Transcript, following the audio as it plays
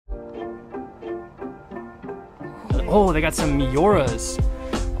Oh, they got some Mioras.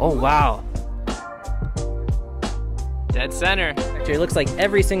 Oh, wow. Dead center. Actually, it looks like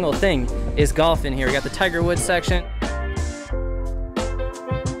every single thing is golf in here. We got the Tiger Woods section.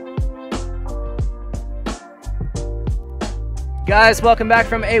 Guys, welcome back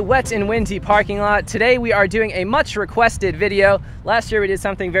from a wet and windy parking lot. Today we are doing a much requested video. Last year we did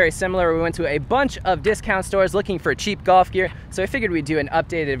something very similar. We went to a bunch of discount stores looking for cheap golf gear. So I figured we'd do an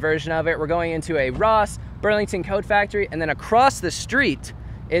updated version of it. We're going into a Ross, Burlington Coat Factory, and then across the street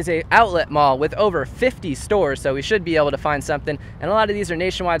is a outlet mall with over 50 stores, so we should be able to find something. And a lot of these are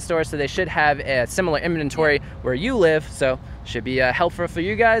nationwide stores, so they should have a similar inventory where you live, so should be helpful for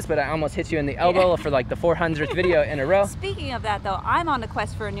you guys. But I almost hit you in the elbow for like the 400th video in a row. Speaking of that though, I'm on a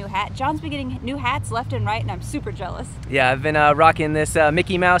quest for a new hat. John's been getting new hats left and right, and I'm super jealous. Yeah, I've been rocking this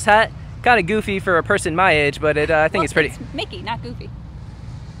Mickey Mouse hat. Kind of goofy for a person my age, but I think it's pretty. It's Mickey, not Goofy.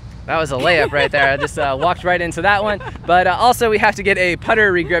 That was a layup right there. I just walked right into that one. But also we have to get a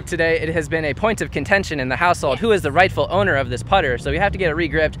putter regripped today. It has been a point of contention in the household. Who is the rightful owner of this putter? So we have to get it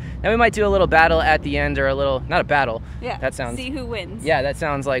regripped. Now we might do a little battle at the end, or a little, not a battle. Yeah, that sounds, see who wins. Yeah, that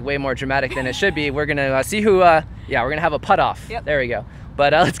sounds like way more dramatic than it should be. We're gonna see who, yeah, we're gonna have a putt off. Yep. There we go.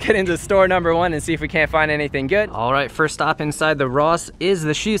 But let's get into store number one and see if we can't find anything good. All right, first stop inside the Ross is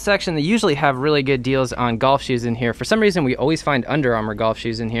the shoe section. They usually have really good deals on golf shoes in here. For some reason, we always find Under Armour golf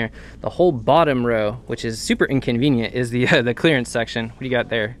shoes in here. The whole bottom row, which is super inconvenient, is the clearance section. What do you got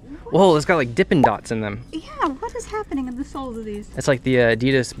there? Whoa, it's got like Dippin' Dots in them. Yeah, what is happening in the soles of these? It's like the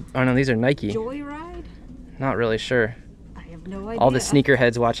Adidas, oh no, these are Nike. Joyride? Not really sure. No idea. All the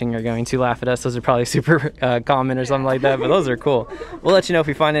sneakerheads watching are going to laugh at us. Those are probably super common or something like that, but those are cool. We'll let you know if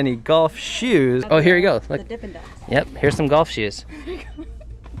we find any golf shoes. Oh, here you go. Look. The Dippin' Dots. Yep, here's some golf shoes.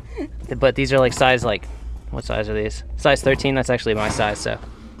 But these are like size, like, what size are these? Size 13, that's actually my size, so.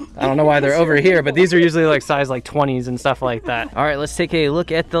 I don't know why they're over here, but these are usually like size like 20s and stuff like that. All right, let's take a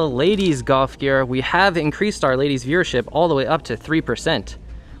look at the ladies' golf gear. We have increased our ladies' viewership all the way up to 3%.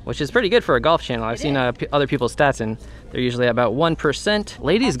 Which is pretty good for a golf channel. I've seen other people's stats, and they're usually about 1%.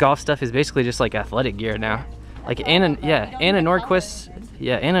 Ladies golf stuff is basically just like athletic gear now. Like Anna Norquist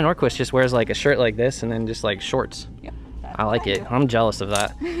just wears like a shirt like this and then just like shorts. Yep, I like it. I'm jealous of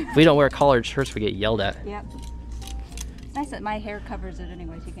that. If we don't wear collared shirts, we get yelled at. Yep. It's nice that my hair covers it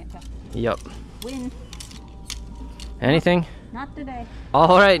anyway, so you can't tell. Yep. Win. Anything? Not today.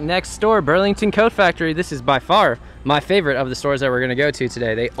 All right, next store, Burlington Coat Factory. This is by far my favorite of the stores that we're gonna go to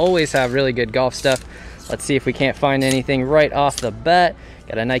today. They always have really good golf stuff. Let's see if we can't find anything right off the bat.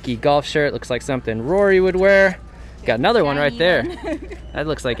 Got a Nike golf shirt, looks like something Rory would wear. Got another one right there. That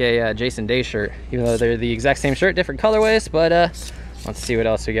looks like a Jason Day shirt, even though they're the exact same shirt, different colorways. But let's see what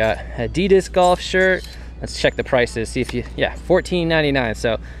else we got. Adidas golf shirt. Let's check the prices, see if you, yeah, $14.99.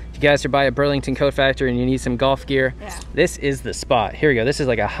 So if you guys are by a Burlington Coat Factory and you need some golf gear, this is the spot. Here we go. This is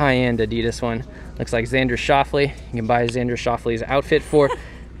like a high-end Adidas one. Looks like Xander Schauffele. You can buy Xander Schauffele's outfit for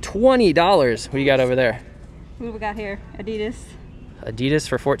 $20. What do you got over there? What do we got here? Adidas. Adidas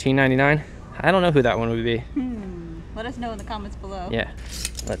for $14.99. I don't know who that one would be. Let us know in the comments below. Yeah.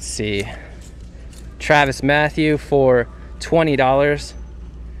 Let's see. Travis Matthew for $20.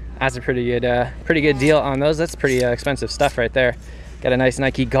 That's a pretty good deal on those. That's pretty expensive stuff right there. Got a nice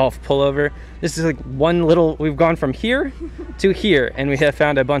Nike golf pullover. This is like one little, we've gone from here to here, and we have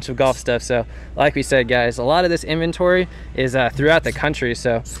found a bunch of golf stuff. So like we said, guys, a lot of this inventory is throughout the country.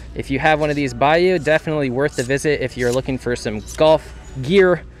 So if you have one of these by you, definitely worth the visit if you're looking for some golf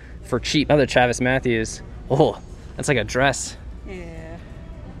gear for cheap. Another Travis Matthews. Oh, that's like a dress. Yeah.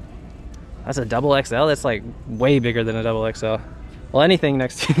 That's a double XL. That's like way bigger than a double XL. Well, anything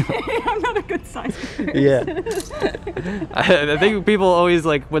next to you. I'm not a good size. Yeah. I think people always,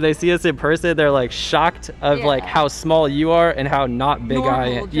 like, when they see us in person, they're like shocked of like how small you are and how not big I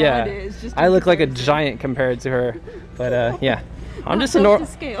am. Yeah. I look like a giant compared to her. But yeah. I'm just a normal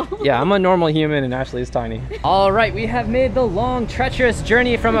scale. Yeah, I'm a normal human and Ashley is tiny. All right, we have made the long, treacherous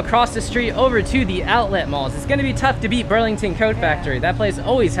journey from across the street over to the outlet malls. It's gonna be tough to beat Burlington Coat Factory. That place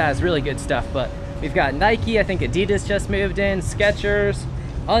always has really good stuff, but we've got Nike, I think Adidas just moved in, Skechers,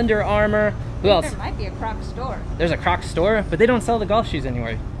 Under Armour. Who else? There might be a Crocs store. There's a Crocs store, but they don't sell the golf shoes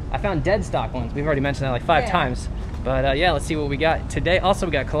anymore. I found dead stock ones. We've already mentioned that like 5 times. But yeah, let's see what we got today. Also,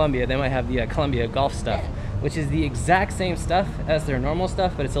 we got Columbia. They might have the Columbia golf stuff, which is the exact same stuff as their normal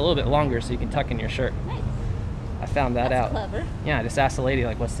stuff, but it's a little bit longer so you can tuck in your shirt. Nice. I found that out. Clever. Yeah, I just asked the lady,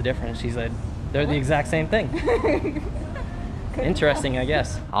 like, what's the difference? She said, they're the exact same thing. Interesting, I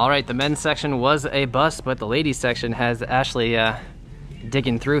guess. All right, the men's section was a bust, but the ladies section has Ashley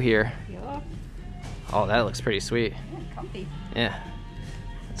digging through here. Yeah. Oh, that looks pretty sweet. Comfy. Yeah.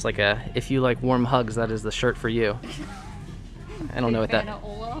 It's like a, if you like warm hugs, that is the shirt for you. I don't know what that.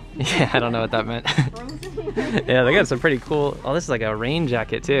 Yeah, I don't know what that meant. Yeah, they got some pretty cool. Oh, this is like a rain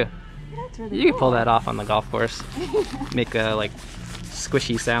jacket too. That's really You can pull that off on the golf course. Make like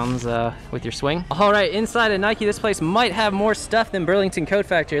squishy sounds with your swing. All right, inside of Nike, this place might have more stuff than Burlington Coat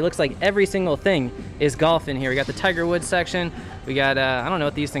Factory. It looks like every single thing is golf in here. We got the Tiger Woods section. We got I don't know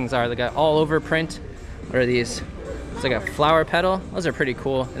what these things are. They got all over print. What are these? It's like a flower petal. Those are pretty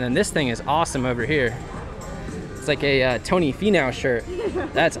cool. And then this thing is awesome over here. It's like a Tony Finau shirt.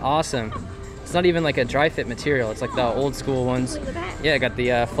 That's awesome. It's not even like a dry fit material. It's like the old school ones. Yeah, got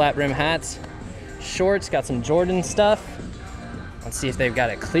the flat rim hats, shorts, got some Jordan stuff. Let's see if they've got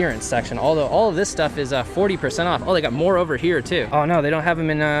a clearance section. Although all of this stuff is 40% off. Oh, they got more over here too. Oh no, they don't have them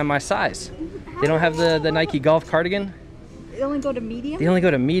in my size. They don't have the Nike golf cardigan. They only go to medium? They only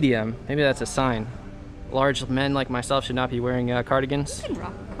go to medium. Maybe that's a sign. Large men like myself should not be wearing cardigans. You can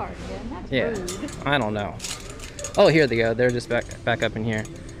rock a cardigan. That's rude. I don't know. Oh, here they go. They're just back up in here.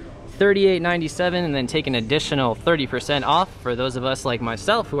 $38.97, and then take an additional 30% off for those of us like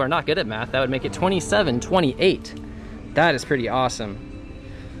myself who are not good at math. That would make it $27.28. That is pretty awesome.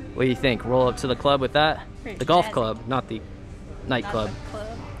 What do you think? Roll up to the club with that? The golf club, not the nightclub.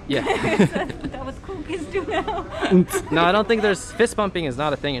 Yeah. That was cool kids do now. No, I don't think there's fist bumping is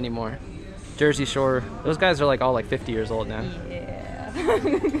not a thing anymore. Jersey Shore, those guys are like all like 50 years old now. Yeah.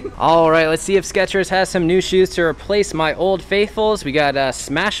 All right, let's see if Skechers has some new shoes to replace my old faithfuls. We got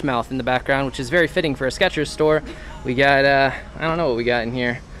Smash Mouth in the background, which is very fitting for a Skechers store. We got, I don't know what we got in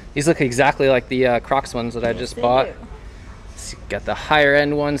here. These look exactly like the Crocs ones that I just bought. Got the higher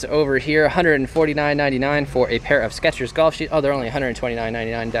end ones over here, $149.99 for a pair of Skechers golf shoes. Oh, they're only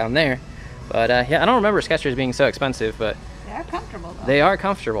 $129.99 down there. But yeah, I don't remember Skechers being so expensive, but they're comfortable though. They are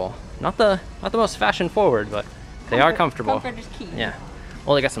comfortable. Not the most fashion forward, but they are comfortable. Comfort is key. Yeah.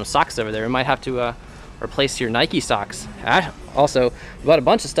 Well, they got some socks over there. We might have to replace your Nike socks. Also, we bought a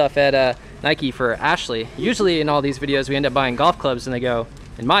bunch of stuff at Nike for Ashley. Usually in all these videos, we end up buying golf clubs and they go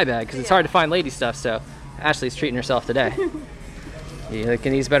in my bag because it's hard to find lady stuff. So Ashley's treating herself today. You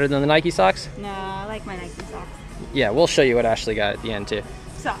liking these better than the Nike socks? No, I like my Nike socks. Yeah, we'll show you what Ashley got at the end too.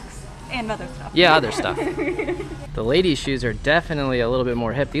 Socks and other stuff. Yeah, other stuff. The ladies' shoes are definitely a little bit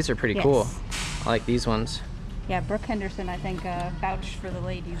more hip. These are pretty cool. I like these ones. Yeah, Brooke Henderson, I think, vouched for the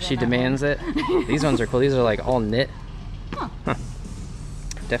ladies. She demands it. These ones are cool. These are like all knit. Huh.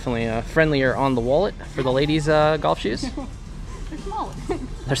 Definitely friendlier on the wallet for the ladies' golf shoes. They're smaller.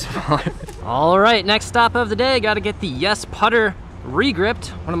 They're smaller. All right, next stop of the day. Got to get the Yes putter re-gripped.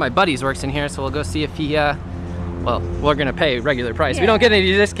 One of my buddies works in here, so we'll go see if he, well, we're gonna pay regular price. We don't get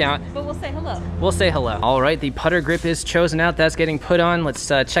any discount. But we'll say hello. We'll say hello. All right, the putter grip is chosen out. That's getting put on. Let's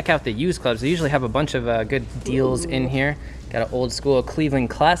check out the used clubs. They usually have a bunch of good deals in here. Got an old school Cleveland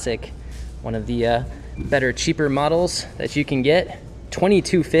Classic, one of the better, cheaper models that you can get.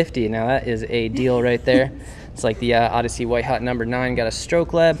 $22.50. Now that is a deal right there. It's like the Odyssey White Hot #9. Got a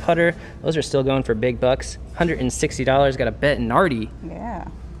Stroke Lab putter. Those are still going for big bucks. $160. Got a Bettinardi. Yeah.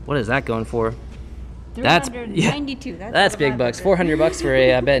 What is that going for? That's $92. That's big bucks. $400 for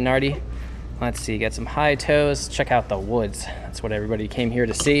a Bettinardi. Let's see. Got some high toes. Check out the woods. That's what everybody came here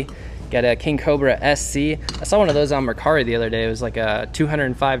to see. Got a King Cobra SC. I saw one of those on Mercari the other day. It was like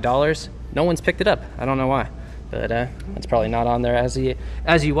 $205. No one's picked it up. I don't know why. But it's probably not on there as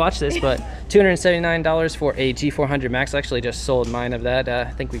you watch this, but $279 for a G400 Max. I actually just sold mine of that.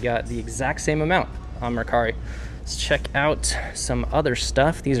 I think we got the exact same amount on Mercari. Let's check out some other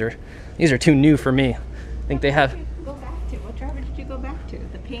stuff. These are too new for me. I think they have. Go back to what driver did you go back to?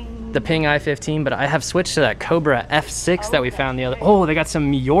 The Ping. The Ping i15, but I have switched to that Cobra F6 that we found the other. Oh, they got some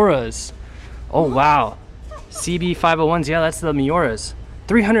Mioras. Oh wow, CB 501s. Yeah, that's the Mioras.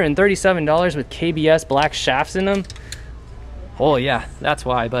 $337 with KBS black shafts in them. Oh yeah, that's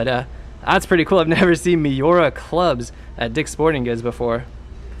why. But that's pretty cool. I've never seen Miura clubs at Dick's Sporting Goods before.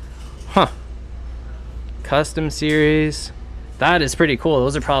 Huh. Custom series. That is pretty cool.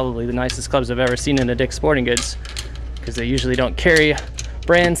 Those are probably the nicest clubs I've ever seen in a Dick's Sporting Goods, because they usually don't carry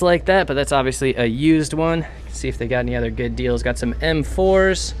brands like that, but that's obviously a used one. See if they got any other good deals. Got some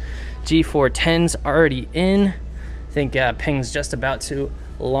M4s, G410s already in. I think Ping's just about to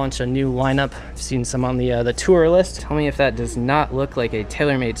launch a new lineup. I've seen some on the tour list. Tell me if that does not look like a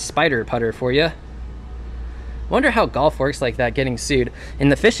tailor-made spider putter for you. Wonder how golf works like that, getting sued. In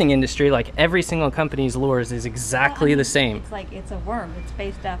the fishing industry, like every single company's lures is exactly the same. It's like it's a worm. It's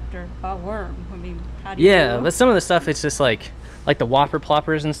based after a worm. I mean, how do you Yeah, but some of the stuff, it's just like the Whopper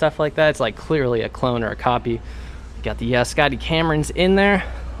Ploppers and stuff like that. It's like clearly a clone or a copy. Got the Scotty Camerons in there,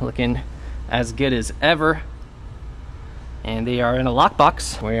 looking as good as ever. And they are in a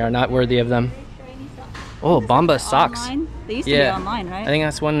lockbox. We are not worthy of them. Oh, Bomba socks. Online? They used to be online, right? I think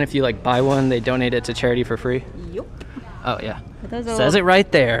that's one, if you like buy one, they donate it to charity for free. Yup. Oh yeah. Says it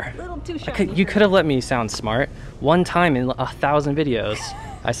right there. A little too shiny. You could have let me sound smart. One time in 1,000 videos,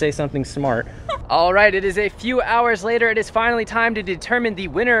 I say something smart. All right, it is a few hours later. It is finally time to determine the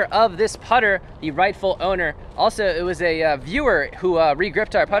winner of this putter, the rightful owner. Also, it was a viewer who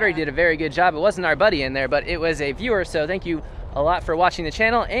re-gripped our putter. He did a very good job. It wasn't our buddy in there, but it was a viewer, so thank you a lot for watching the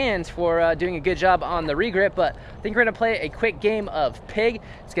channel and for doing a good job on the regrip. But I think we're gonna play a quick game of pig.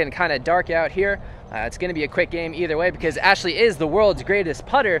 It's getting kind of dark out here. It's gonna be a quick game either way because Ashley is the world's greatest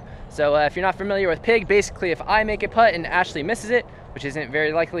putter. So if you're not familiar with pig, basically if I make a putt and Ashley misses it, which isn't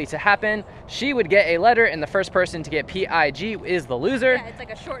very likely to happen, she would get a letter, and the first person to get PIG is the loser. Yeah, it's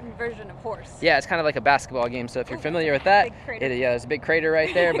like a shortened version of horse. Yeah, it's kind of like a basketball game, so if you're familiar with that, yeah, there's a big crater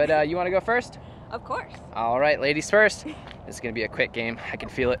right there, but you wanna go first? Of course. All right, ladies first. This is gonna be a quick game, I can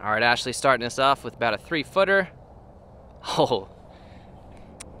feel it. All right, Ashley starting us off with about a 3-footer. Oh,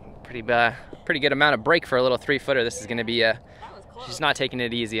 pretty good amount of break for a little 3-footer. This is gonna be she's not taking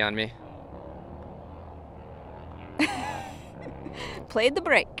it easy on me. Played the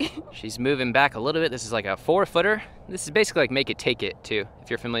break. She's moving back a little bit. This is like a 4-footer. This is basically like make it take it too, if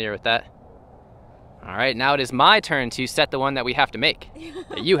you're familiar with that. All right, now it is my turn to set the one that we have to make,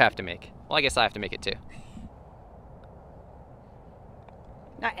 that you have to make. Well, I guess I have to make it too.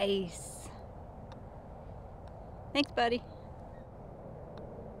 Nice. Thanks, buddy.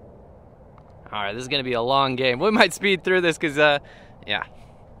 All right, this is gonna be a long game. We might speed through this because, yeah,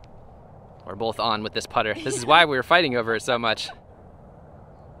 we're both on with this putter. This is why we were fighting over it so much.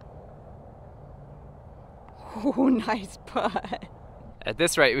 Oh, nice putt. At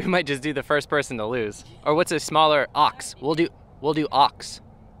this rate, we might just do the first person to lose. Or what's a smaller ox? We'll do ox.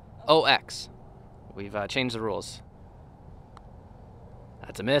 OX. We've changed the rules.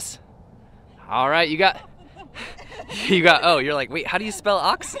 That's a miss. All right, you got O. You're like, wait, how do you spell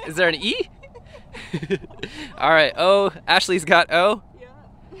ox? Is there an E? All right, O. Ashley's got O. Yeah,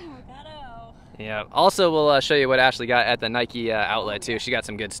 I got O. Yeah. Also, we'll show you what Ashley got at the Nike outlet too. She got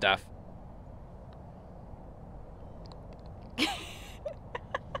some good stuff.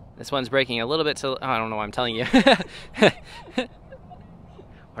 This one's breaking a little bit to, oh, I don't know why I'm telling you.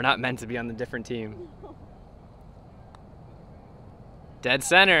 We're not meant to be on the different team. Dead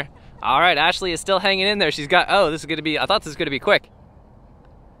center. All right, Ashley is still hanging in there. She's got, oh, this is gonna be, I thought this was gonna be quick.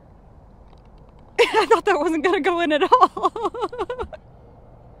 I thought that wasn't gonna go in at all.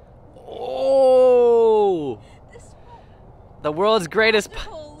 Oh! The world's greatest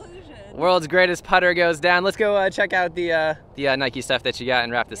putter goes down. Let's go check out the Nike stuff that you got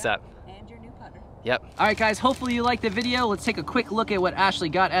and wrap this up. And your new putter. Yep. All right, guys, hopefully you liked the video. Let's take a quick look at what Ashley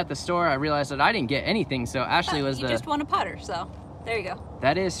got at the store. I realized that I didn't get anything, so Ashley was you just won a putter, so there you go.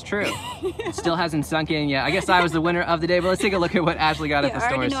 That is true. It still hasn't sunk in yet. I guess I was the winner of the day, but let's take a look at what Ashley got at the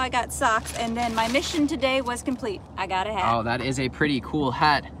stores. I already know I got socks, and then my mission today was complete. I got a hat. Oh, that is a pretty cool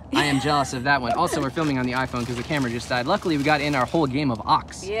hat. I am jealous of that one. Also, we're filming on the iPhone because the camera just died. Luckily, we got in our whole game of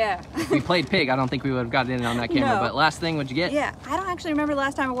ox. Yeah. If we played pig, I don't think we would have gotten in on that camera. No. But last thing, what'd you get? Yeah, I don't actually remember the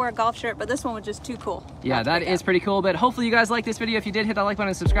last time I wore a golf shirt, but this one was just too cool. Yeah, that is pretty cool. But hopefully you guys liked this video. If you did, hit that like button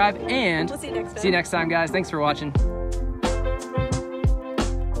and subscribe. And we'll see you next time. See you next time, guys. Thanks for watching.